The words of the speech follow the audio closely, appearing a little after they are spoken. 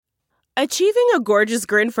Achieving a gorgeous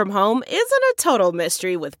grin from home isn't a total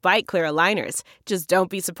mystery with Byte Clear aligners. Just don't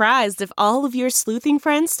be surprised if all of your sleuthing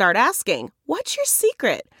friends start asking, "What's your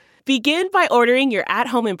secret?" Begin by ordering your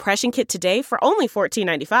at-home impression kit today for only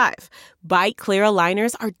 $14.95. Byte Clear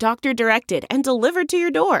aligners are doctor-directed and delivered to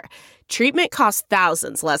your door. Treatment costs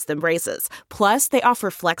thousands less than braces. Plus, they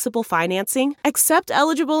offer flexible financing, accept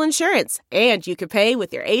eligible insurance, and you can pay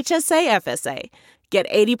with your HSA FSA. Get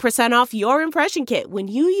 80% off your impression kit when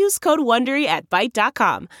you use code WONDERY at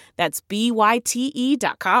Byte.com. That's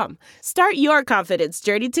BYTE.com. Start your confidence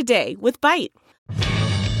journey today with Byte.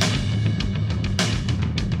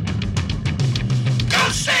 Go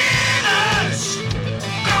Steelers!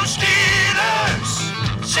 Go Steelers!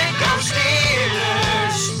 Say go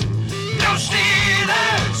Steelers! Go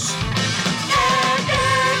Steelers! Yeah,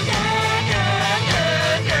 yeah, yeah, yeah, yeah,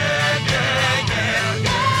 yeah, yeah, yeah, yeah, yeah,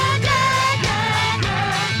 yeah.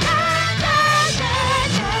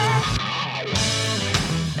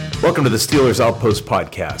 Welcome to the Steelers Outpost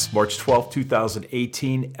Podcast, March 12,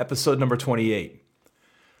 2018, episode number 28.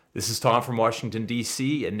 This is Tom from Washington,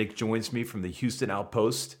 D.C., and Nick joins me from the Houston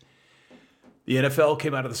Outpost. The NFL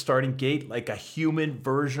came out of the starting gate like a human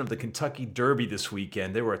version of the Kentucky Derby this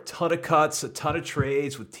weekend. There were a ton of cuts, a ton of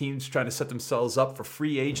trades, with teams trying to set themselves up for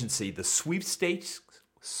free agency. The sweepstakes,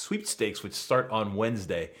 which start on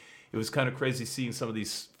Wednesday. It was kind of crazy seeing some of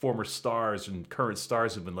these former stars and current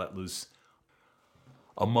stars who've been let loose.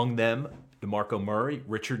 Among them, DeMarco Murray,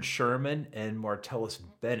 Richard Sherman, and Martellus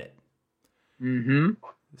Bennett.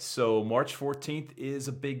 So March 14th is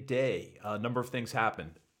a big day. A number of things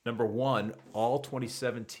happened. Number one, all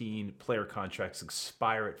 2017 player contracts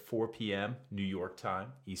expire at 4 p.m. New York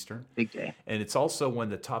time, Eastern. Big day. And it's also when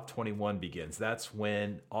the top 21 begins. That's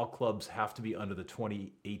when all clubs have to be under the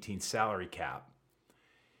 2018 salary cap.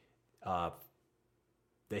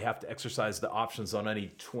 They have to exercise the options on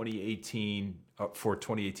any 2018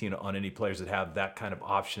 on any players that have that kind of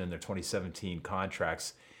option in their 2017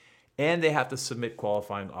 contracts. And they have to submit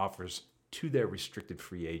qualifying offers to their restricted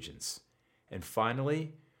free agents. And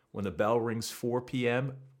finally, when the bell rings 4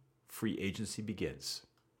 p.m., free agency begins.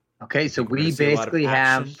 Okay, so we basically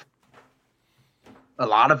have a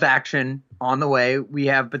lot of action on the way. We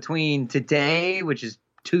have between today, which is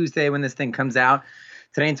Tuesday when this thing comes out,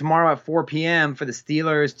 today and tomorrow at 4 p.m. for the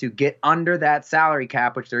Steelers to get under that salary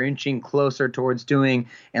cap, which they're inching closer towards doing,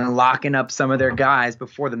 and locking up some of their guys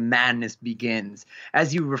before the madness begins.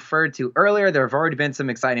 As you referred to earlier, there have already been some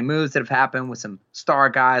exciting moves that have happened with some star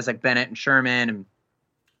guys like Bennett and Sherman and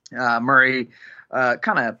Murray,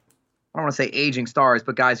 kind of, I don't want to say aging stars,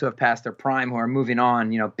 but guys who have passed their prime who are moving on,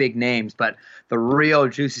 big names. But the real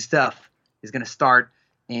juicy stuff is going to start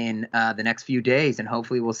in the next few days, and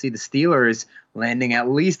hopefully we'll see the Steelers landing at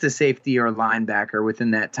least a safety or a linebacker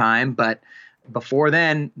within that time. But before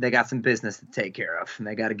then, they got some business to take care of, and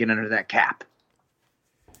they got to get under that cap.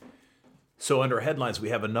 So under headlines, we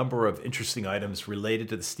have a number of interesting items related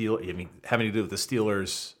to the having to do with the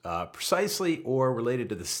Steelers precisely, or related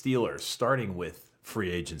to the Steelers, starting with free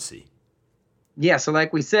agency. Yeah, so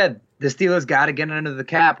like we said, the Steelers got to get under the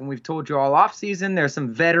cap, and we've told you all offseason there's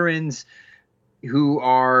some veterans who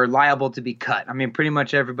are liable to be cut. I mean, pretty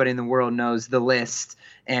much everybody in the world knows the list,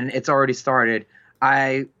 and it's already started.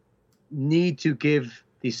 I need to give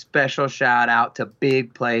the special shout out to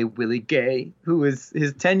Big Play Willie Gay,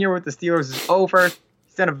 his tenure with the Steelers is over. He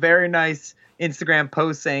sent a very nice Instagram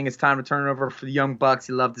post saying it's time to turn it over for the Young Bucks.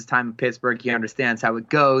 He loved his time in Pittsburgh. He understands how it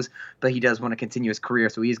goes, but he does want to continue his career,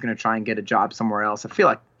 so he's going to try and get a job somewhere else. I feel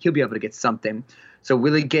like he'll be able to get something. So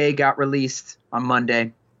Willie Gay got released on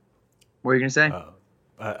Monday. What were you going to say?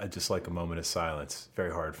 I just like a moment of silence.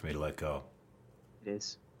 Very hard for me to let go. It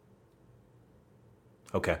is.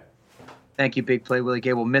 Okay. Thank you, Big Play Willie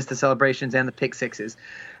Gay. We'll miss the celebrations and the pick sixes.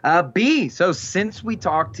 So since we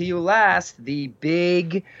talked to you last, the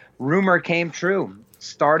big rumor came true.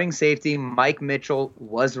 Starting safety Mike Mitchell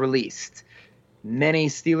was released. Many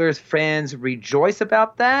Steelers fans rejoice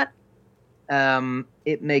about that.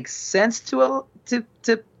 It makes sense to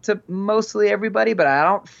mostly everybody, but I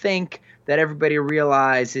don't think that everybody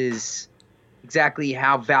realizes exactly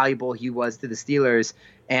how valuable he was to the Steelers.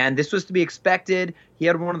 And this was to be expected. He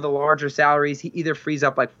had one of the larger salaries. He either frees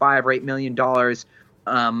up like $5 or $8 million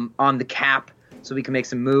on the cap so we can make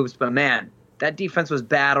some moves. But man, that defense was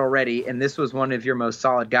bad already, and this was one of your most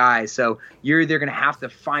solid guys. So you're either going to have to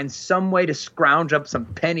find some way to scrounge up some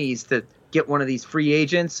pennies to get one of these free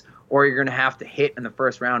agents, or you're going to have to hit in the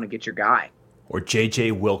first round and get your guy. Or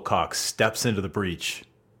J.J. Wilcox steps into the breach,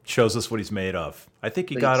 shows us what he's made of. I think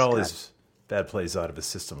he got all his bad plays out of his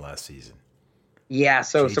system last season. Yeah,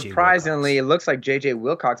 so J.J. surprisingly, Wilcox. it looks like J.J.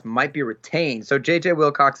 Wilcox might be retained. So J.J.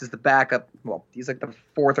 Wilcox is the backup. Well, he's like the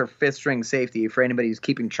fourth or fifth string safety for anybody who's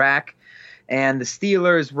keeping track. And the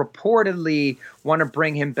Steelers reportedly want to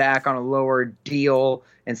bring him back on a lower deal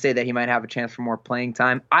and say that he might have a chance for more playing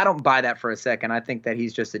time. I don't buy that for a second. I think that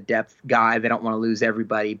he's just a depth guy. They don't want to lose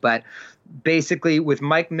everybody. But basically, with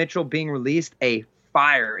Mike Mitchell being released, a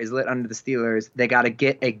fire is lit under the Steelers. They got to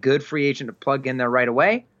get a good free agent to plug in there right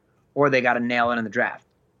away, or they got to nail it in the draft.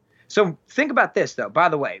 So think about this, though. By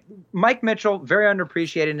the way, Mike Mitchell, very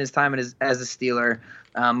underappreciated in his time as a Steeler,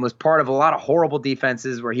 was part of a lot of horrible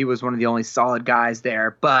defenses where he was one of the only solid guys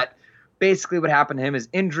there. But basically what happened to him is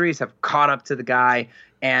injuries have caught up to the guy,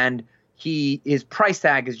 and his price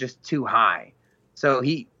tag is just too high. So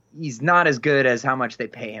he's not as good as how much they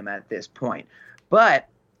pay him at this point. But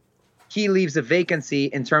he leaves a vacancy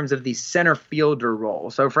in terms of the center fielder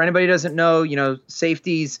role. So for anybody who doesn't know,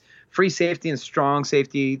 safeties, free safety and strong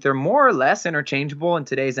safety, they're more or less interchangeable in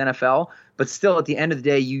today's NFL. But still, at the end of the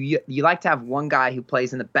day, you like to have one guy who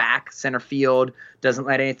plays in the back, center field, doesn't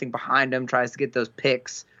let anything behind him, tries to get those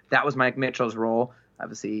picks. That was Mike Mitchell's role.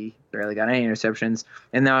 Obviously, he barely got any interceptions.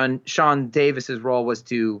 And then Sean Davis's role was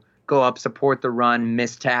to go up, support the run,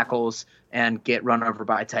 miss tackles, and get run over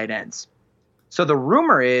by tight ends. So the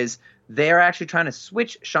rumor is they're actually trying to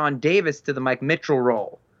switch Sean Davis to the Mike Mitchell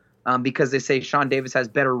role because they say Sean Davis has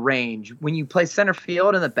better range. When you play center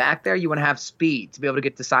field in the back there, you want to have speed to be able to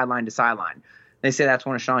get to sideline. They say that's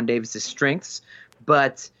one of Sean Davis's strengths,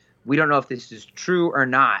 but we don't know if this is true or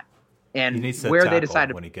not. And He needs to where tackle they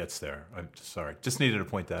decided when he gets there. I'm sorry. Just needed to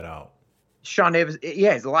point that out. Sean Davis,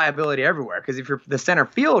 yeah, he's a liability everywhere because if you're the center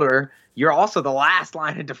fielder, you're also the last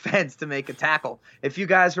line of defense to make a tackle. If you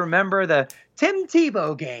guys remember the Tim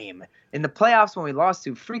Tebow game in the playoffs when we lost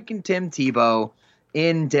to freaking Tim Tebow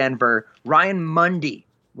in Denver, Ryan Mundy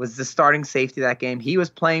was the starting safety that game. He was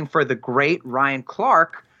playing for the great Ryan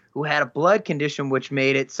Clark, who had a blood condition which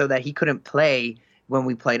made it so that he couldn't play when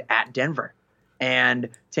we played at Denver. And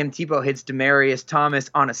Tim Tebow hits Demaryius Thomas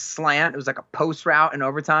on a slant. It was like a post route in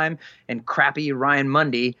overtime, and crappy Ryan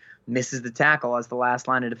Mundy misses the tackle as the last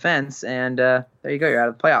line of defense. And there you go. You're out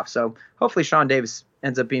of the playoffs. So hopefully Sean Davis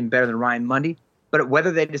ends up being better than Ryan Mundy. But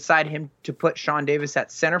whether they decide him to put Sean Davis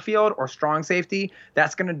at center field or strong safety,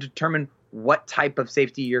 that's going to determine what type of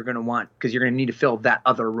safety you're going to want because you're going to need to fill that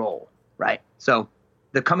other role, right? So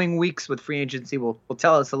the coming weeks with free agency will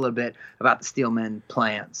tell us a little bit about the Steelman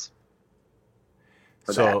plans.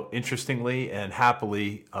 So interestingly and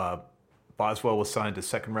happily, Boswell was signed a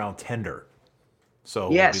second-round tender.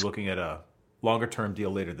 So Yes. we'll be looking at a longer-term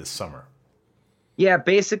deal later this summer. Yeah,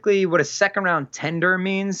 basically what a second-round tender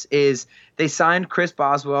means is they signed Chris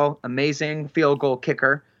Boswell, amazing field goal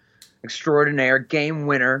kicker, extraordinaire, game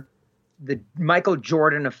winner, the Michael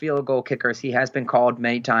Jordan of field goal kickers. He has been called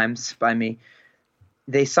many times by me.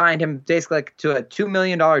 They signed him basically like to a $2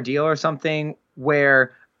 million deal or something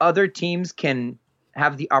where other teams can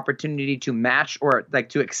have the opportunity to match or like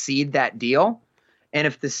to exceed that deal. And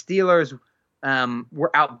if the Steelers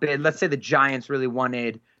were outbid, let's say the Giants really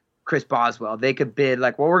wanted Chris Boswell, they could bid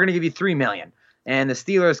like, well, we're going to give you $3 million. And the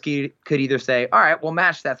Steelers could either say, all right, we'll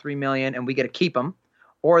match that $3 million and we get to keep him.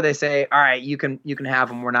 Or they say, all right, you can have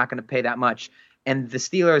him. We're not going to pay that much. And the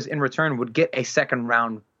Steelers in return would get a second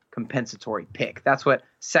round compensatory pick. That's what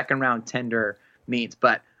second round tender means.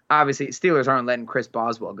 But obviously Steelers aren't letting Chris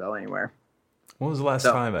Boswell go anywhere. When was the last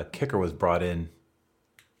time a kicker was brought in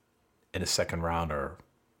a second round or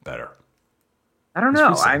better? I don't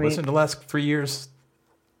know. Wasn't the last 3 years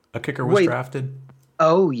a kicker was drafted?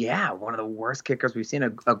 Oh, yeah. One of the worst kickers we've seen,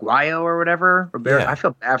 Aguayo or whatever. Roberto, Yeah. I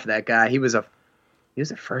feel bad for that guy. He was a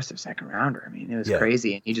first or second rounder. I mean, it was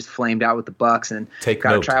crazy. And he just flamed out with the Bucks and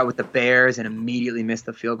got to try out with the Bears and immediately missed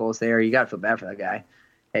the field goals there. You got to feel bad for that guy.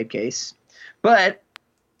 Head case. But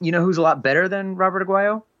you know who's a lot better than Robert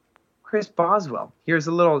Aguayo? Chris Boswell. Here's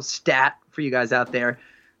a little stat for you guys out there.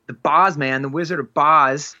 The Boz man, the Wizard of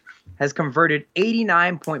Boz, has converted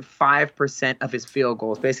 89.5% of his field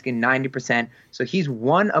goals, basically 90%. So he's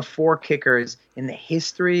one of 4 kickers in the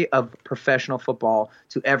history of professional football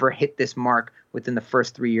to ever hit this mark within the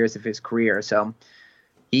first 3 years of his career. So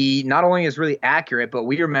he not only is really accurate, but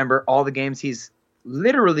we remember all the games he's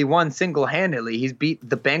literally won single-handedly. He's beat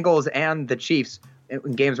the Bengals and the Chiefs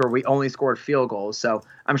in games where we only scored field goals. So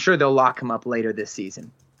I'm sure they'll lock him up later this season.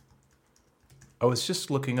 I was just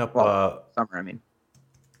looking up. Summer, I mean.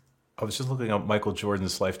 I was just looking up Michael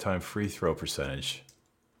Jordan's lifetime free throw percentage.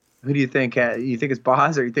 Who do you think? You think it's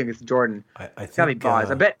Boz or you think it's Jordan? I think It's gotta be Boz.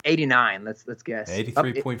 I bet 89. Let's guess.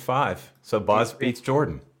 83.5. So Boz beats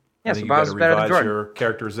Jordan. Yeah, I so think Boz you is got to better than revise Jordan. your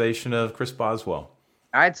characterization of Chris Boswell.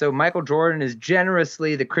 All right, so Michael Jordan is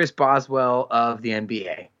generously the Chris Boswell of the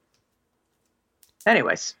NBA.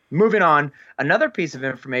 Anyways, moving on. Another piece of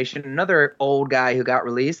information, another old guy who got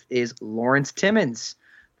released is Lawrence Timmons,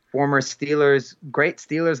 former great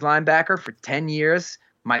Steelers linebacker for 10 years,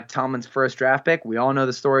 Mike Tomlin's first draft pick. We all know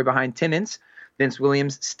the story behind Timmons. Vince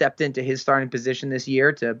Williams stepped into his starting position this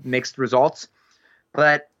year to mixed results.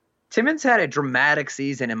 But Timmons had a dramatic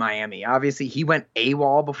season in Miami. Obviously, he went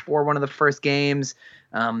AWOL before one of the first games,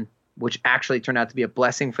 which actually turned out to be a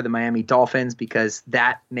blessing for the Miami Dolphins because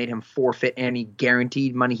that made him forfeit any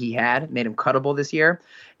guaranteed money he had. It made him cuttable this year.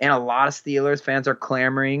 And a lot of Steelers fans are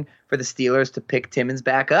clamoring for the Steelers to pick Timmons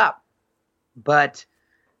back up. But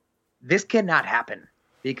this cannot happen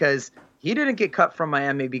because he didn't get cut from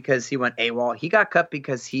Miami because he went AWOL. He got cut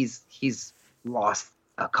because he's lost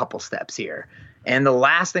a couple steps here. And the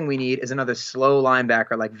last thing we need is another slow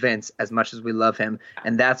linebacker like Vince, as much as we love him.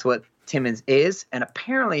 And that's what Timmons is. And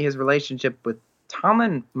apparently his relationship with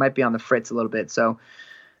Tomlin might be on the fritz a little bit. So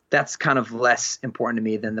that's kind of less important to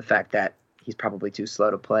me than the fact that he's probably too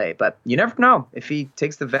slow to play. But you never know. If he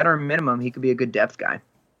takes the veteran minimum, he could be a good depth guy.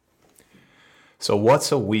 So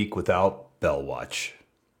what's a week without Bell Watch?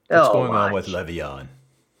 What's going on with Le'Veon?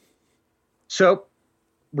 So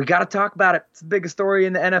we got to talk about it. It's the biggest story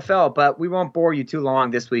in the NFL, but we won't bore you too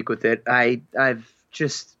long this week with it. I've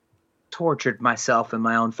just tortured myself in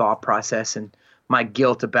my own thought process and my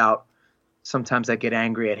guilt about sometimes I get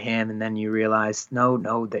angry at him and then you realize,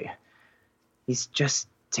 he's just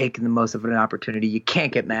taking the most of an opportunity. You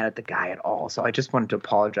can't get mad at the guy at all. So I just wanted to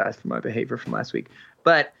apologize for my behavior from last week.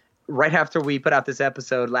 But right after we put out this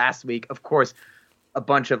episode last week, of course, a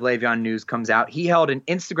bunch of Le'Veon news comes out. He held an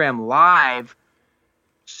Instagram Live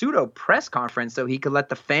pseudo press conference so he could let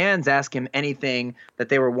the fans ask him anything that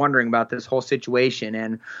they were wondering about this whole situation.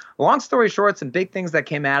 And long story short, some big things that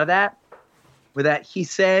came out of that were that he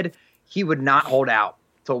said he would not hold out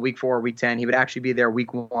till week 4 or week 10. He would actually be there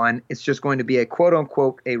week 1. It's just going to be a quote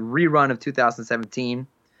unquote a rerun of 2017.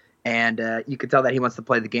 And you could tell that he wants to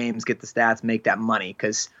play the games, get the stats, make that money.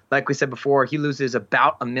 Because like we said before, he loses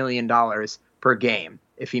about $1 million per game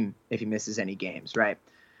if he misses any games, right?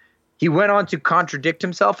 He went on to contradict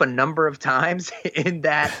himself a number of times in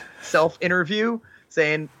that self-interview,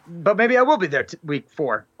 saying, but maybe I will be there week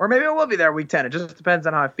 4, or maybe I will be there week 10. It just depends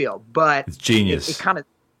on how I feel. But it's genius. It kind of,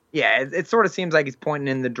 it sort of seems like he's pointing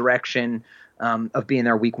in the direction of being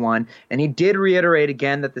there week 1. And he did reiterate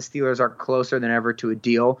again that the Steelers are closer than ever to a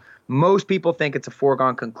deal. Most people think it's a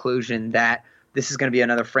foregone conclusion that this is going to be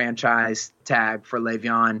another franchise tag for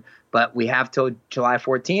Le'Veon, but we have till July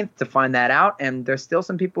 14th to find that out, and there's still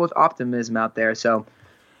some people with optimism out there. So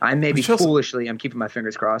I I'm keeping my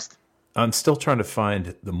fingers crossed. I'm still trying to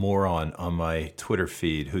find the moron on my Twitter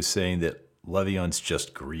feed who's saying that Le'Veon's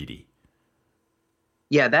just greedy.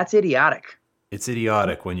 Yeah, that's idiotic. It's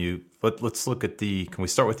idiotic when you – but let's look at the – can we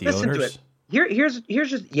start with the Listen owners? Here's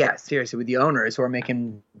just seriously, with the owners who are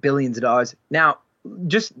making billions of dollars. Now,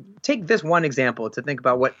 just take this one example to think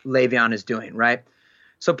about what Le'Veon is doing, right?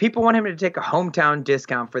 So people want him to take a hometown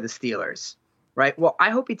discount for the Steelers, right? Well,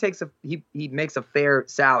 I hope he makes a fair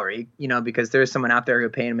salary, because there's someone out there who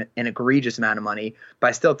pay him an egregious amount of money, but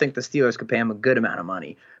I still think the Steelers could pay him a good amount of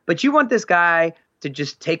money. But you want this guy to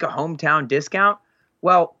just take a hometown discount?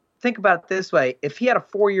 Well, think about it this way. If he had a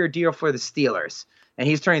 4-year deal for the Steelers and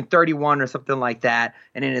he's turning 31 or something like that,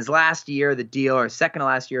 and in his last year of the deal or second to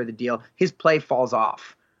last year of the deal, his play falls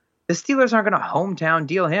off, the Steelers aren't going to hometown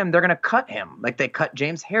deal him. They're going to cut him like they cut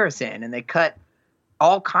James Harrison and they cut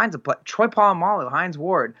all kinds of Troy Polamalu, Hines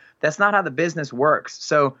Ward. That's not how the business works.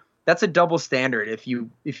 So that's a double standard if you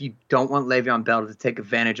don't want Le'Veon Bell to take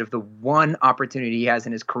advantage of the one opportunity he has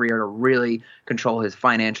in his career to really control his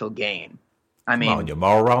financial gain. I mean, come on, you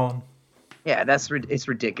moron. Yeah, it's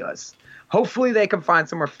ridiculous. Hopefully they can find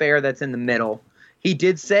somewhere fair that's in the middle. He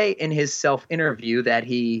did say in his self-interview that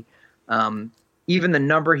he even the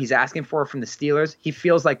number he's asking for from the Steelers, he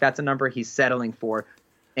feels like that's a number he's settling for,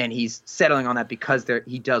 and he's settling on that because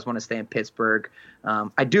he does want to stay in Pittsburgh.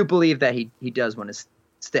 I do believe that he does want to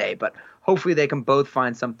stay, but hopefully they can both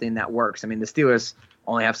find something that works. I mean, the Steelers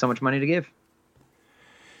only have so much money to give.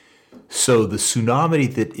 So the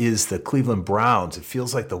tsunami that is the Cleveland Browns, it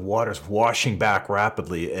feels like the water's washing back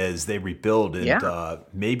rapidly as they rebuild and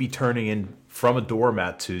maybe turning in from a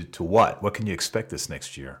doormat to what? What can you expect this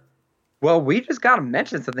next year? Well, we just got to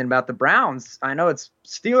mention something about the Browns. I know it's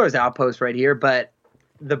Steelers Outpost right here, but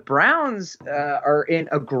the Browns are in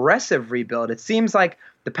aggressive rebuild. It seems like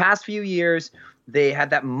the past few years They had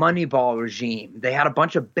that Moneyball regime. They had a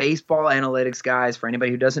bunch of baseball analytics guys, for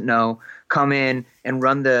anybody who doesn't know, come in and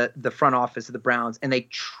run the front office of the Browns. And they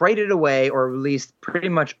traded away or released pretty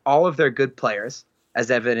much all of their good players,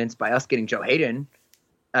 as evidenced by us getting Joe Hayden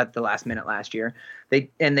at the last minute last year. They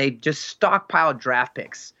just stockpiled draft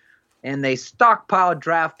picks. And they stockpiled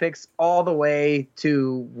draft picks all the way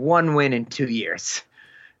to 1 win in 2 years.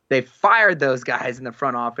 They fired those guys in the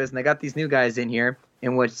front office, and they got these new guys in here.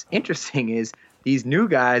 And what's interesting is these new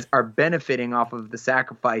guys are benefiting off of the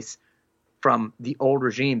sacrifice from the old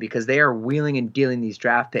regime because they are wheeling and dealing these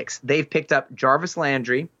draft picks. They've picked up Jarvis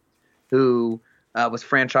Landry, who was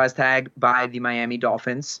franchise tagged by the Miami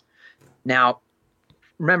Dolphins. Now,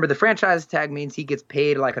 remember, the franchise tag means he gets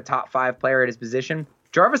paid like a top 5 player at his position.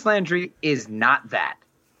 Jarvis Landry is not that.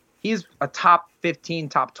 He's a top 15,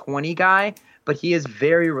 top 20 guy, but he is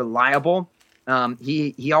very reliable.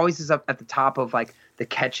 He always is up at the top of like the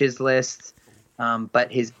catches list,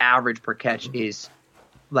 but his average per catch is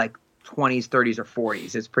like 20s, 30s, or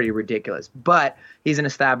 40s. It's pretty ridiculous. But he's an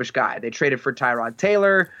established guy. They traded for Tyrod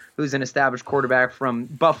Taylor, who's an established quarterback from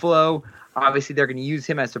Buffalo. Obviously, they're going to use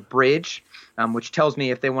him as a bridge, which tells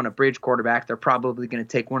me if they want a bridge quarterback, they're probably going to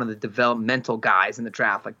take one of the developmental guys in the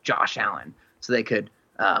draft, like Josh Allen, so they could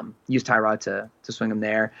use Tyrod to swing him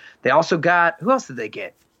there. They also got – who else did they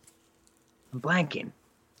get? I'm blanking.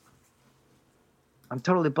 I'm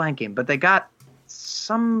totally blanking. But they got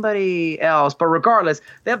somebody else. But regardless,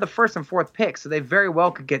 they have the 1st and 4th picks, so they very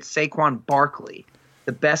well could get Saquon Barkley,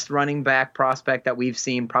 the best running back prospect that we've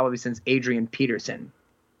seen probably since Adrian Peterson.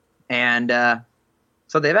 And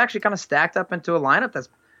so they've actually kind of stacked up into a lineup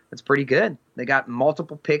that's pretty good. They got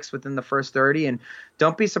multiple picks within the first 30, and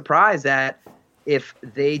don't be surprised that if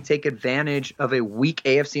they take advantage of a weak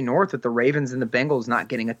AFC North with the Ravens and the Bengals not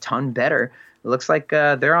getting a ton better, it looks like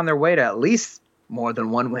they're on their way to at least more than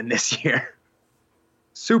 1 win this year.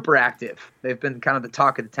 Super active. They've been kind of the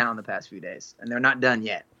talk of the town the past few days, and they're not done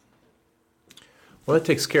yet. Well, that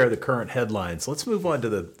takes care of the current headlines. Let's move on to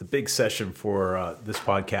the big session for this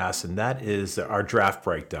podcast, and that is our draft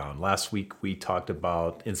breakdown. Last week, we talked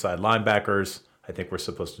about inside linebackers. I think we're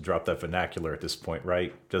supposed to drop that vernacular at this point,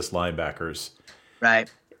 right? Just linebackers.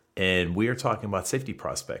 Right. And we are talking about safety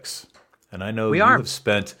prospects. And I know you have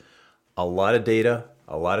spent a lot of data,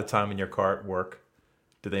 a lot of time in your car at work.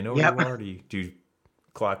 Do they know where you are? Do you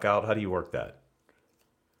clock out? How do you work that?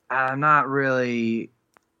 I'm not really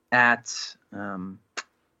in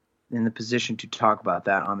the position to talk about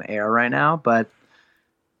that on the air right now, but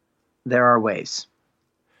there are ways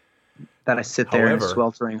that I sit there in a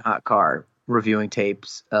sweltering hot car reviewing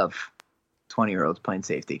tapes of 20-year-olds playing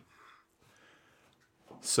safety.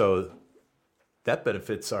 So that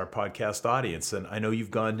benefits our podcast audience, and I know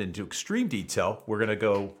you've gone into extreme detail. We're gonna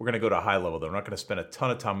go to high level though. We're not gonna spend a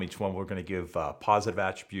ton of time on each one. We're gonna give positive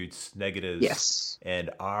attributes, negatives, and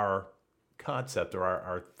our concept or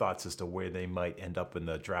our thoughts as to where they might end up in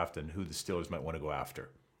the draft and who the Steelers might want to go after.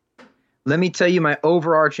 Let me tell you my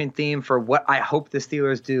overarching theme for what I hope the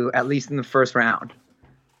Steelers do, at least in the first round.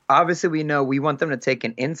 Obviously, we know we want them to take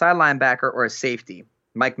an inside linebacker or a safety.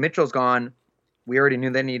 Mike Mitchell's gone. We already knew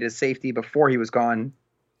they needed a safety before he was gone.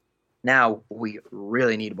 Now we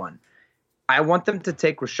really need one. I want them to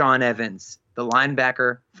take Rashaan Evans, the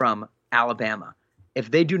linebacker from Alabama.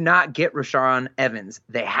 If they do not get Rashaan Evans,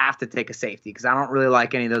 they have to take a safety because I don't really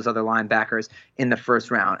like any of those other linebackers in the first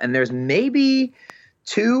round. And there's maybe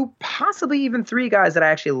 2, possibly even 3 guys that I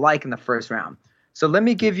actually like in the first round. So let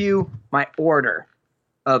me give you my order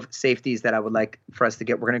of safeties that I would like for us to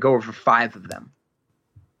get. We're going to go over 5 of them.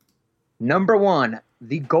 Number 1,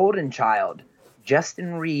 the golden child,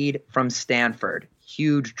 Justin Reed from Stanford.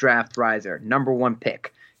 Huge draft riser. Number 1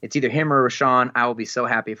 pick. It's either him or Rashaan. I will be so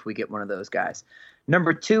happy if we get one of those guys.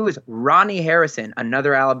 Number 2 is Ronnie Harrison,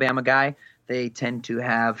 another Alabama guy. They tend to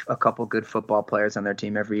have a couple good football players on their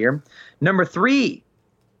team every year. Number 3,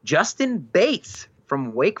 Justin Bates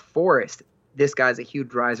from Wake Forest. This guy's a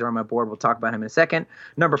huge riser on my board. We'll talk about him in a second.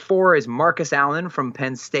 Number 4 is Marcus Allen from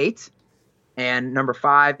Penn State. And number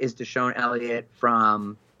 5 is Deshaun Elliott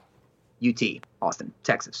from UT, Austin,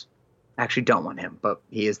 Texas. I actually don't want him, but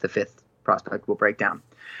he is the 5th prospect we'll break down.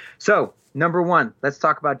 So, number 1, let's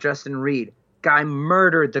talk about Justin Reed. Guy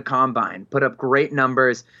murdered the combine, put up great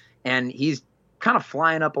numbers, and he's kind of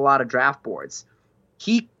flying up a lot of draft boards.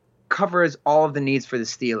 He covers all of the needs for the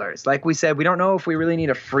Steelers. Like we said, we don't know if we really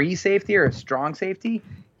need a free safety or a strong safety.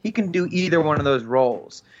 He can do either one of those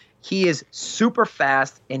roles. He is super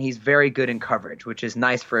fast, and he's very good in coverage, which is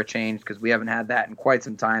nice for a change because we haven't had that in quite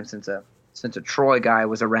some time since a Troy guy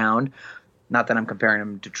was around. Not that I'm comparing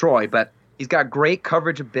him to Troy, but he's got great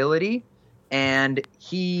coverage ability, and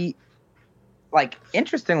he like,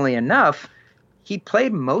 interestingly enough, he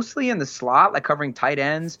played mostly in the slot, like covering tight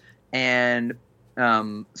ends and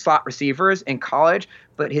slot receivers in college,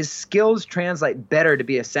 but his skills translate better to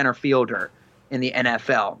be a center fielder in the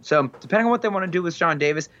NFL. So depending on what they want to do with Sean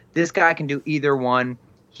Davis, this guy can do either one.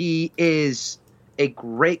 He is a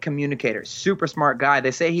great communicator, super smart guy.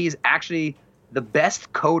 They say he's actually the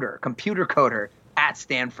best computer coder at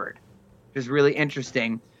Stanford, which is really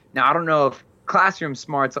interesting. Now, I don't know if classroom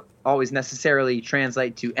smarts always necessarily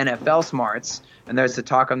translate to NFL smarts, and there's a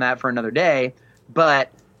talk on that for another day,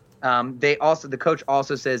 but the coach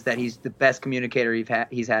also says that he's the best communicator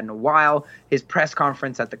he's had in a while. His press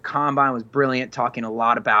conference at the Combine was brilliant, talking a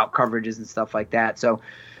lot about coverages and stuff like that. So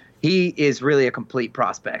he is really a complete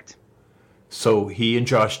prospect. So he and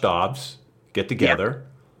Josh Dobbs get together. Yeah.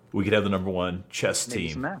 We could have the number one chess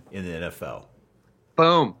team in the NFL.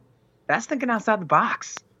 Boom. That's thinking outside the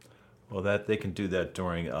box. Well, they can do that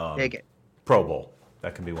during Pro Bowl.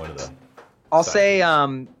 That can be one of them. I'll say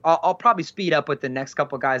I'll probably speed up with the next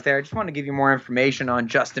couple of guys there. I just want to give you more information on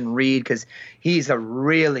Justin Reid because he's a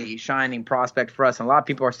really shining prospect for us, and a lot of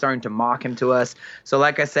people are starting to mock him to us. So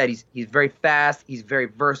like I said, he's very fast. He's very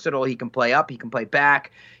versatile. He can play up. He can play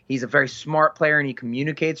back. He's a very smart player, and he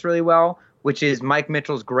communicates really well, which is Mike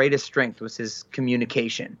Mitchell's greatest strength was his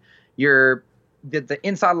communication. The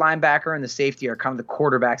inside linebacker and the safety are kind of the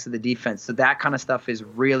quarterbacks of the defense, so that kind of stuff is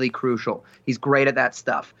really crucial. He's great at that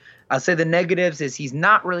stuff. I'll say the negatives is he's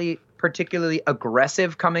not really particularly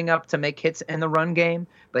aggressive coming up to make hits in the run game,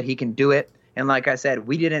 but he can do it. And like I said,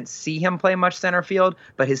 we didn't see him play much center field,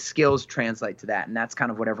 but his skills translate to that, and that's kind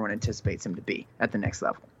of what everyone anticipates him to be at the next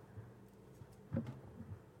level.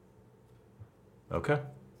 Okay.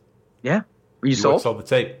 Yeah. Are you sold? Saw the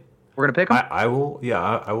tape. We're going to pick him? I will. Yeah,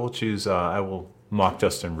 I will choose. I will mock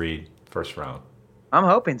Justin Reid first round. I'm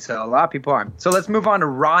hoping so. A lot of people are. So let's move on to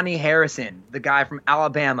Ronnie Harrison, the guy from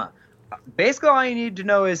Alabama. Basically, all you need to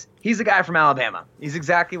know is he's a guy from Alabama. He's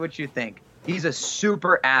exactly what you think. He's a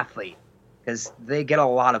super athlete because they get a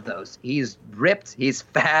lot of those. He's ripped. He's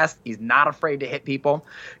fast. He's not afraid to hit people.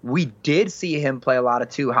 We did see him play a lot of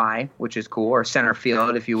two high, which is cool, or center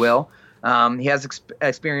field, if you will. He has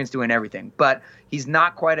experience doing everything, but he's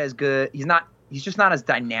not quite as good. He's just not as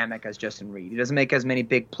dynamic as Justin Reid. He doesn't make as many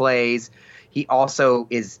big plays. He also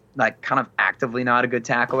is like kind of actively not a good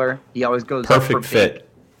tackler. He always goes perfect up for fit. big.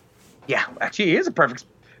 Yeah, actually, he is a perfect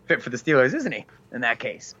fit for the Steelers, isn't he? In that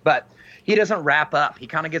case, but he doesn't wrap up. He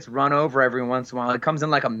kind of gets run over every once in a while. He comes in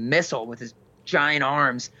like a missile with his giant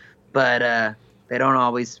arms, but they don't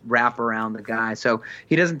always wrap around the guy. So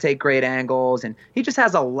he doesn't take great angles, and he just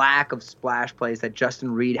has a lack of splash plays that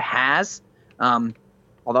Justin Reid has.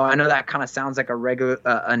 Although I know that kind of sounds like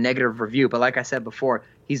a negative review, but like I said before,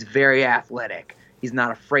 he's very athletic. He's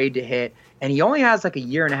not afraid to hit, and he only has like a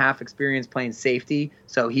year and a half experience playing safety,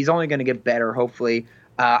 so he's only going to get better, hopefully.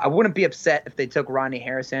 I wouldn't be upset if they took Ronnie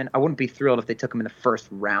Harrison. I wouldn't be thrilled if they took him in the first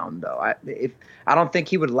round, though. I don't think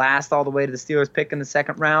he would last all the way to the Steelers pick in the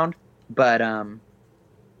second round, but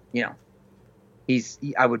you know,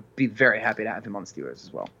 I would be very happy to have him on the Steelers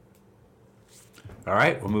as well. All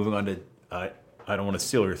right, we're moving on to. I don't want to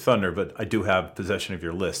steal your thunder, but I do have possession of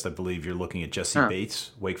your list. I believe you're looking at Jesse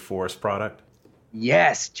Bates, Wake Forest product.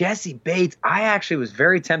 Yes, Jesse Bates. I actually was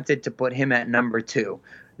very tempted to put him at number 2.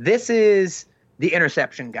 This is the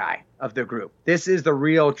interception guy of the group. This is the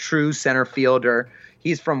real true center fielder.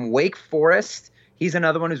 He's from Wake Forest. He's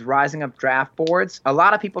another one who's rising up draft boards. A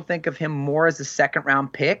lot of people think of him more as a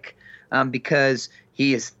second-round pick because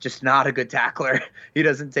he is just not a good tackler. He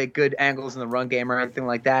doesn't take good angles in the run game or anything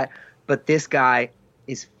like that. But this guy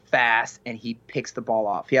is fast, and he picks the ball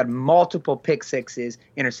off. He had multiple pick sixes,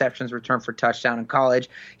 interceptions returned for touchdown in college.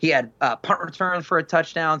 He had punt returns for a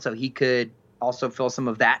touchdown, so he could also fill some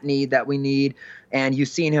of that need that we need. And you've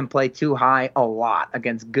seen him play too high a lot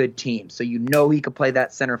against good teams. So you know he could play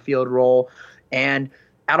that center field role. And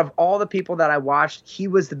out of all the people that I watched, he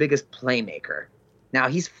was the biggest playmaker. Now,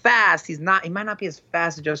 he's fast. He might not be as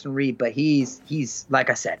fast as Justin Reid, but he's like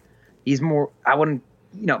I said, he's more – I wouldn't –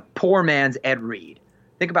 poor man's Ed Reed.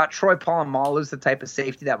 Think about Troy Polamalu's the type of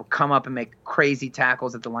safety that would come up and make crazy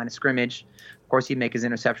tackles at the line of scrimmage. Of course, he'd make his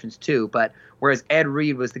interceptions too. But whereas Ed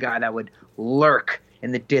Reed was the guy that would lurk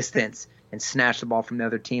in the distance and snatch the ball from the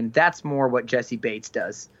other team, that's more what Jesse Bates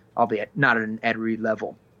does, albeit not at an Ed Reed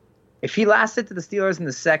level. If he lasted to the Steelers in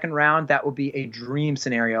the second round, that would be a dream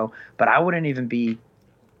scenario. But I wouldn't even be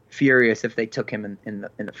furious if they took him in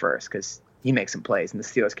the first because he makes some plays, and the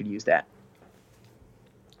Steelers could use that.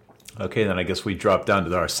 Okay, then I guess we drop down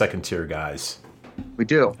to our second-tier guys. We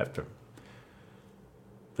do. But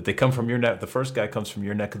they come from your neck. The first guy comes from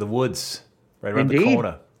your neck of the woods, right around Indeed. the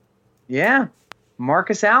corner. Yeah.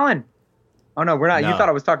 Marcus Allen. Oh, no, we're not. No. You thought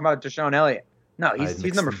I was talking about Deshaun Elliott. No,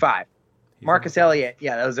 he's number 5. Marcus Elliott.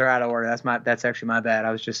 Yeah, those are out of order. That's actually my bad.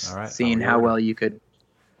 I was just seeing how well you could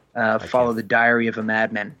follow the diary of a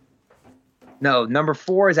madman. No, number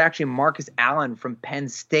 4 is actually Marcus Allen from Penn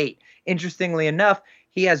State. Interestingly enough,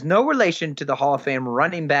 he has no relation to the Hall of Fame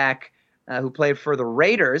running back who played for the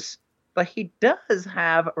Raiders, but he does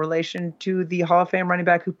have a relation to the Hall of Fame running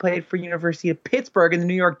back who played for University of Pittsburgh and the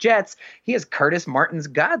New York Jets. He is Curtis Martin's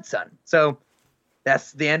godson. So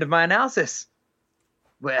that's the end of my analysis.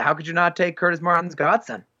 How could you not take Curtis Martin's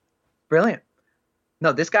godson? Brilliant.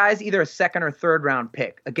 No, this guy's either a second or third round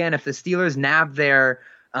pick. Again, if the Steelers nab their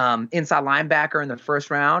inside linebacker in the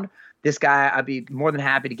first round, this guy, I'd be more than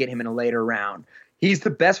happy to get him in a later round. He's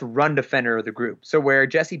the best run defender of the group. So where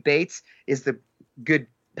Jesse Bates is the good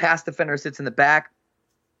pass defender, sits in the back,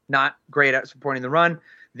 not great at supporting the run,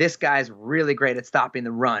 this guy's really great at stopping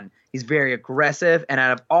the run. He's very aggressive, and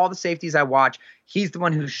out of all the safeties I watch, he's the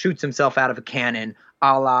one who shoots himself out of a cannon,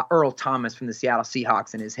 a la Earl Thomas from the Seattle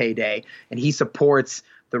Seahawks in his heyday, and he supports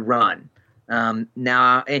the run.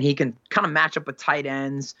 Now, and he can kind of match up with tight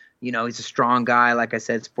ends. You know, he's a strong guy, like I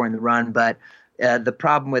said, supporting the run, but the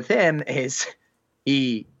problem with him is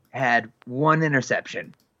he had 1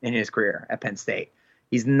 interception in his career at Penn State.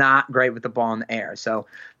 He's not great with the ball in the air. So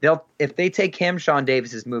if they take him, Sean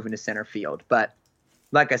Davis is moving to center field. But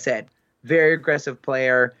like I said, very aggressive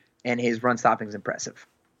player, and his run stopping is impressive.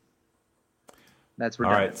 That's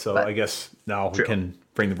redundant. All right, so I guess now we can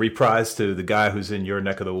bring the reprise to the guy who's in your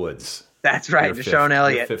neck of the woods. That's right, Deshaun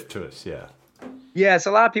Elliott. Your 5th choice, yeah. Yes,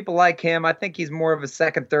 a lot of people like him. I think he's more of a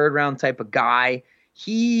second, third round type of guy.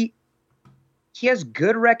 He has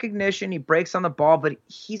good recognition. He breaks on the ball, but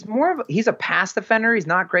he's a pass defender. He's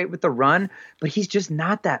not great with the run, but he's just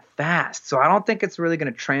not that fast. So I don't think it's really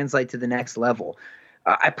going to translate to the next level.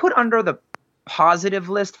 I put under the positive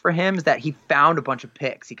list for him is that he found a bunch of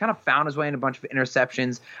picks. He kind of found his way in a bunch of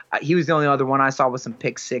interceptions. He was the only other one I saw with some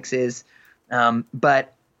pick sixes.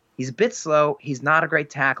 But he's a bit slow. He's not a great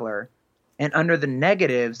tackler. And under the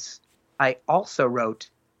negatives, I also wrote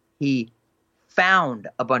he found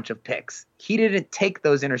a bunch of picks. He didn't take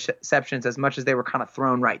those interceptions as much as they were kind of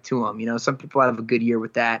thrown right to him. You know, some people have a good year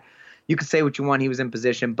with that. You could say what you want. He was in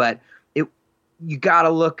position, but you got to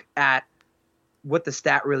look at what the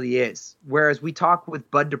stat really is. Whereas we talked with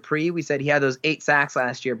Bud Dupree, we said he had those 8 sacks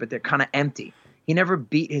last year, but they're kind of empty. He never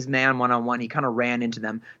beat his man one-on-one. He kind of ran into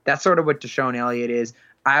them. That's sort of what Deshaun Elliott is.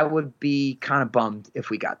 I would be kind of bummed if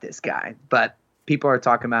we got this guy, but people are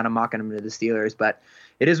talking about him, mocking him to the Steelers, but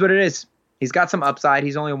it is what it is. He's got some upside.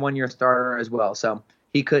 He's only a 1-year starter as well, so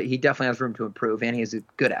he definitely has room to improve, and he's a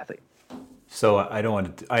good athlete. So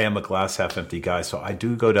I am a glass half empty guy, so I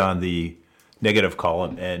do go down the negative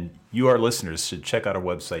column, and you, our listeners, should check out our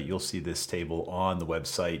website. You'll see this table on the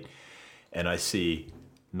website, and I see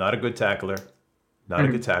not a good tackler, not a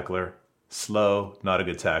good tackler, slow, not a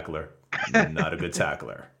good tackler, not a good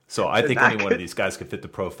tackler. So I think any one of these guys could fit the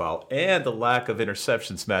profile, and the lack of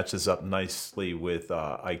interceptions matches up nicely with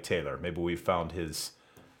Ike Taylor. Maybe we found his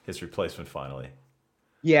replacement finally.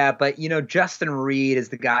 Yeah, but Justin Reed is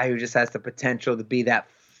the guy who just has the potential to be that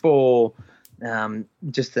full,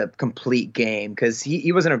 just a complete game, because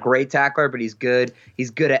he wasn't a great tackler, but he's good.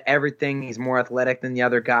 He's good at everything. He's more athletic than the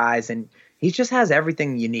other guys, and he just has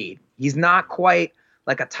everything you need. He's not quite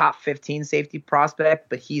like a top 15 safety prospect,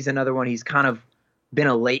 but he's another one. He's kind of been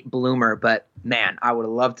a late bloomer, but man, I would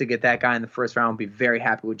have loved to get that guy in the first round. Be very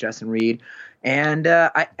happy with Justin Reed. And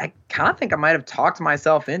I kind of think I might have talked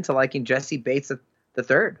myself into liking Jesse Bates the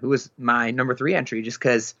third, who was my number 3 entry, just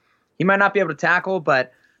because he might not be able to tackle,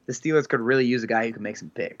 but the Steelers could really use a guy who can make some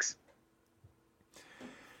picks.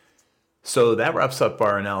 So that wraps up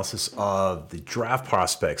our analysis of the draft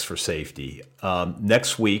prospects for safety.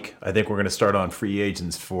 Next week, I think we're going to start on free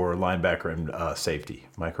agents for linebacker and safety.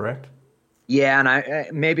 Am I correct? Yeah,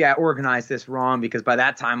 and maybe I organized this wrong, because by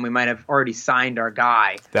that time we might have already signed our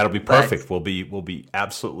guy. That'll be perfect. We'll be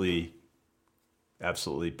absolutely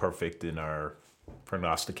perfect in our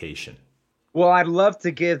prognostication. Well, I'd love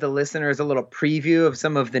to give the listeners a little preview of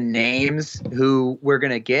some of the names who we're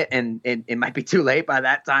going to get, and it might be too late. By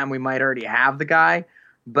that time, we might already have the guy.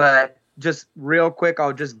 But just real quick,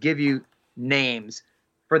 I'll just give you names.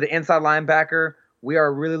 For the inside linebacker, we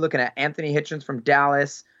are really looking at Anthony Hitchens from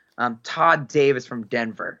Dallas, Todd Davis from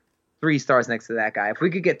Denver. 3 stars next to that guy. If we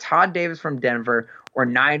could get Todd Davis from Denver or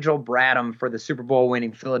Nigel Bradham for the Super Bowl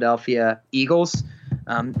winning Philadelphia Eagles,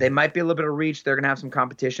 they might be a little bit of reach. They're going to have some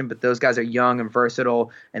competition, but those guys are young and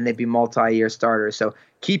versatile, and they'd be multi-year starters. So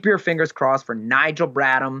keep your fingers crossed for Nigel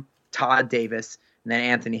Bradham, Todd Davis, and then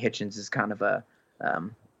Anthony Hitchens is kind of a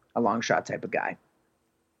long shot type of guy.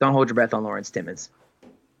 don't hold your breath on Lawrence Timmons.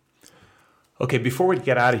 Okay, before we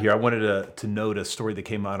get out of here, I wanted to note a story that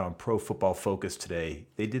came out on Pro Football Focus today.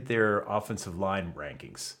 They did their offensive line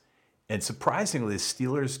rankings. And surprisingly, the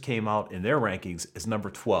Steelers came out in their rankings as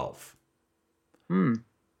number 12.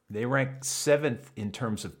 They ranked 7th in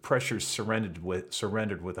terms of pressures surrendered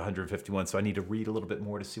with 151. So I need to read a little bit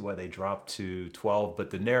more to see why they dropped to 12.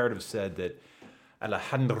 But the narrative said that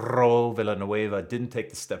Alejandro Villanueva didn't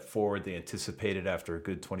take the step forward they anticipated after a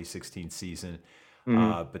good 2016 season.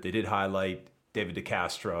 But they did highlight David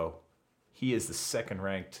DeCastro. He is the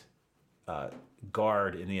second-ranked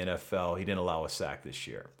guard in the NFL. He didn't allow a sack this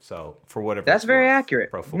year. So for whatever that's very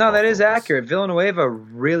accurate. No, that is accurate. Villanueva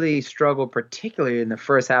really struggled, particularly in the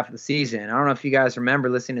first half of the season. I don't know if you guys remember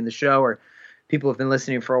listening to the show or people have been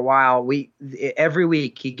listening for a while. Every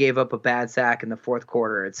week he gave up a bad sack in the fourth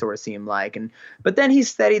quarter, it sort of seemed like. But then he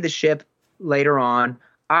steadied the ship later on.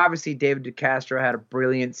 Obviously, David DeCastro had a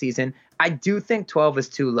brilliant season. I do think 12 is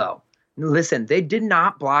too low. Listen, they did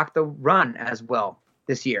not block the run as well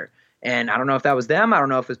this year. And I don't know if that was them. I don't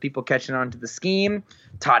know if it was people catching on to the scheme.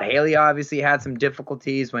 Todd Haley obviously had some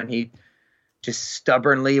difficulties when he just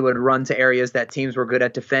stubbornly would run to areas that teams were good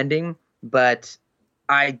at defending. But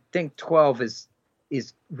I think 12 is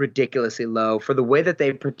ridiculously low. For the way that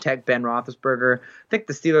they protect Ben Roethlisberger, I think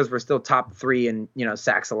the Steelers were still top 3 in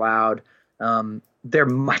sacks allowed. They're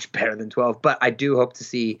much better than 12, but I do hope to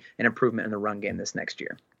see an improvement in the run game this next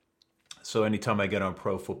year. So anytime I get on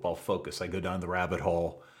Pro Football Focus, I go down the rabbit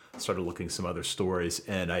hole, started looking some other stories,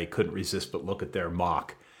 and I couldn't resist but look at their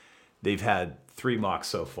mock. They've had 3 mocks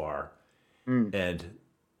so far, and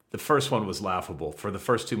the first one was laughable. For the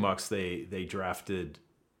first 2 mocks, they drafted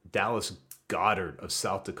Dallas Goedert of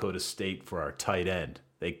South Dakota State for our tight end.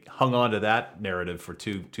 They hung on to that narrative for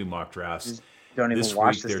two mock drafts. Don't even this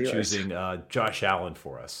watch week, the they're Steelers. choosing Josh Allen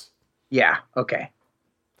for us. Yeah, okay.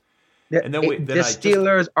 And then the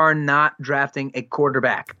Steelers are not drafting a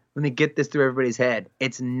quarterback. Let me get this through everybody's head.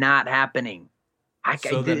 It's not happening.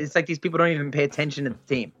 It's like these people don't even pay attention to the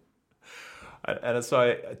team. And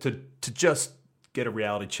so to just get a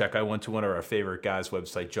reality check, I went to one of our favorite guys'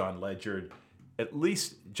 website, John Ledger. At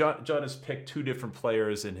least John has picked 2 different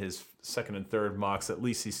players in his second and third mocks. At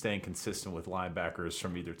least he's staying consistent with linebackers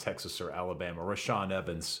from either Texas or Alabama. Rashaan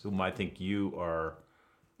Evans, whom I think you are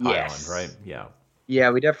high on, right? Yeah. Yeah,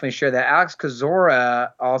 we definitely share that. Alex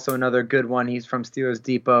Kozora, also another good one. He's from Steelers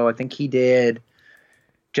Depot. I think he did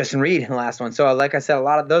Justin Reed in the last one. So like I said, a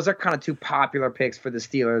lot of those are kind of 2 popular picks for the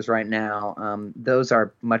Steelers right now. Those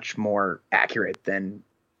are much more accurate than,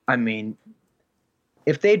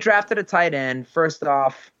 if they drafted a tight end, first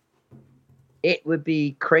off, it would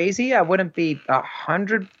be crazy. I wouldn't be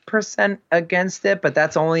 100% against it, but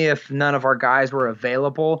that's only if none of our guys were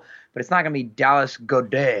available. But it's not going to be Dallas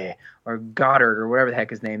Goedert or Goddard or whatever the heck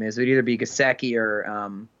his name is. It would either be Gesicki or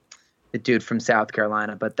the dude from South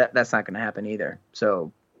Carolina, but that's not going to happen either.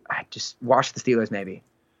 So I just watch the Steelers maybe.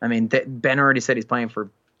 Ben already said he's playing for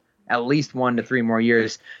at least 1 to 3 more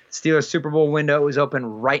years. Steelers Super Bowl window is open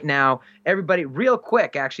right now. Everybody, real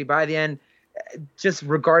quick, actually, by the end, just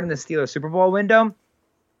regarding the Steelers Super Bowl window,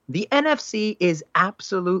 the NFC is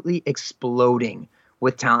absolutely exploding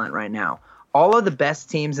with talent right now. All of the best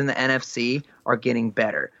teams in the NFC are getting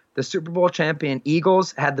better. The Super Bowl champion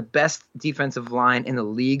Eagles had the best defensive line in the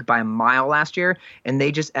league by a mile last year, and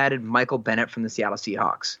they just added Michael Bennett from the Seattle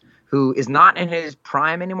Seahawks, who is not in his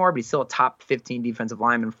prime anymore, but he's still a top 15 defensive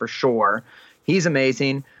lineman for sure. He's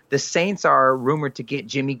amazing. The Saints are rumored to get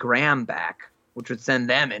Jimmy Graham back, which would send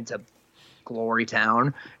them into glory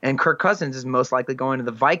town. And Kirk Cousins is most likely going to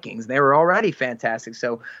the Vikings. They were already fantastic.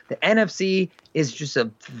 So the NFC is just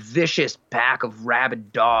a vicious pack of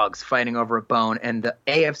rabid dogs fighting over a bone. And the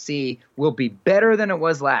AFC will be better than it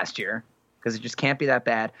was last year because it just can't be that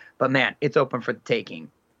bad. But, man, it's open for the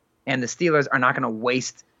taking. And the Steelers are not going to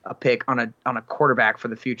waste a pick on a quarterback for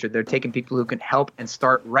the future. They're taking people who can help and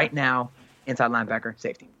start right now, inside linebacker,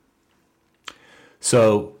 safety.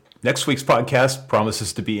 So next week's podcast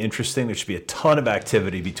promises to be interesting. There should be a ton of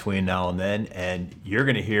activity between now and then, and you're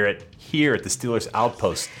going to hear it here at the Steelers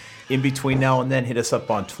Outpost. In between now and then, hit us up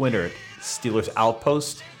on Twitter at Steelers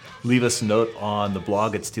Outpost. Leave us a note on the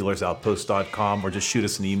blog at SteelersOutpost.com, or just shoot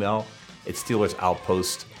us an email at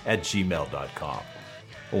SteelersOutpost@gmail.com.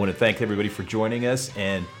 I want to thank everybody for joining us,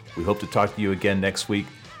 and we hope to talk to you again next week.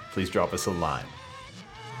 Please drop us a line.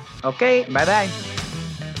 Okay, bye-bye.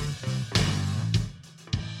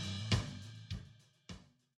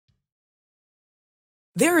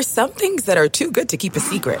 There are some things that are too good to keep a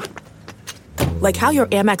secret. Like how your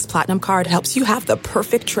Amex Platinum card helps you have the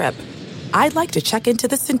perfect trip. I'd like to check into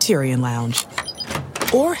the Centurion Lounge.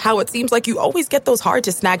 Or how it seems like you always get those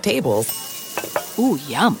hard-to-snag tables. Ooh,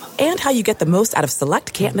 yum. And how you get the most out of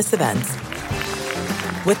select can't-miss events.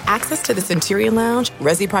 With access to the Centurion Lounge,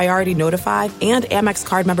 Resi Priority Notified, and Amex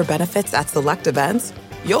card member benefits at select events,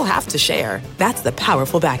 you'll have to share. That's the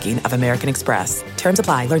powerful backing of American Express. Terms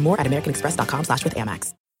apply. Learn more at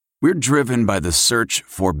americanexpress.com/withAmex. We're driven by the search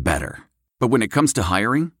for better. But when it comes to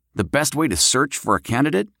hiring, the best way to search for a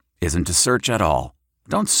candidate isn't to search at all.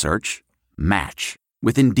 Don't search. Match.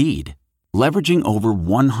 With Indeed. Leveraging over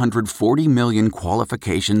 140 million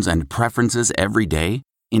qualifications and preferences every day,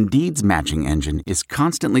 Indeed's matching engine is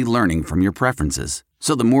constantly learning from your preferences.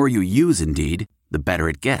 So the more you use Indeed, the better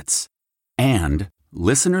it gets. And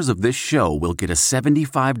listeners of this show will get a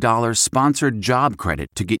 $75 sponsored job credit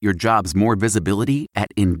to get your jobs more visibility at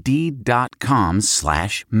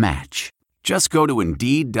Indeed.com/match. Just go to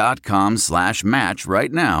Indeed.com/match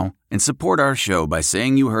right now and support our show by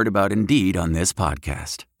saying you heard about Indeed on this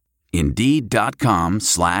podcast.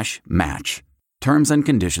 Indeed.com/match. Terms and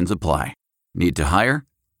conditions apply. Need to hire?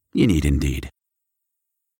 You need Indeed.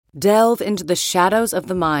 Delve into the shadows of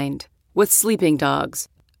the mind with Sleeping Dogs,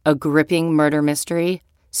 a gripping murder mystery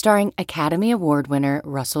starring Academy Award winner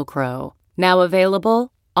Russell Crowe. Now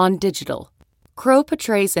available on digital. Crowe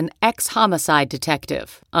portrays an ex-homicide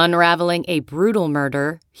detective unraveling a brutal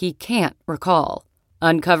murder he can't recall.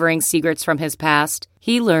 Uncovering secrets from his past,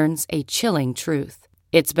 he learns a chilling truth.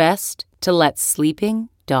 It's best to let sleeping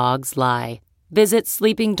dogs lie. Visit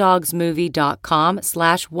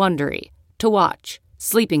sleepingdogsmovie.com/Wondery to watch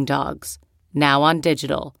Sleeping Dogs, now on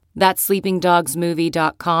digital. That's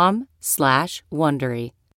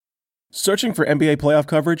sleepingdogsmovie.com/Wondery. Searching for NBA playoff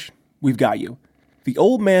coverage? We've got you. The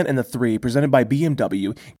Old Man and the Three, presented by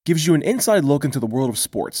BMW, gives you an inside look into the world of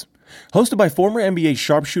sports. Hosted by former NBA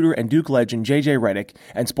sharpshooter and Duke legend J.J. Redick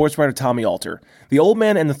and sports writer Tommy Alter, The Old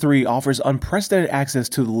Man and the Three offers unprecedented access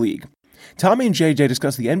to the league. Tommy and JJ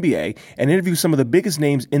discuss the NBA and interview some of the biggest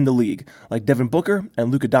names in the league, like Devin Booker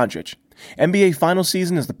and Luka Doncic. NBA final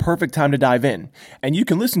season is the perfect time to dive in, and you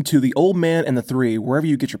can listen to The Old Man and the Three wherever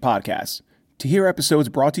you get your podcasts. To hear episodes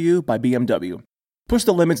brought to you by BMW. Push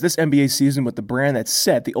the limits this NBA season with the brand that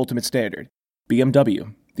set the ultimate standard.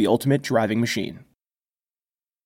 BMW, the ultimate driving machine.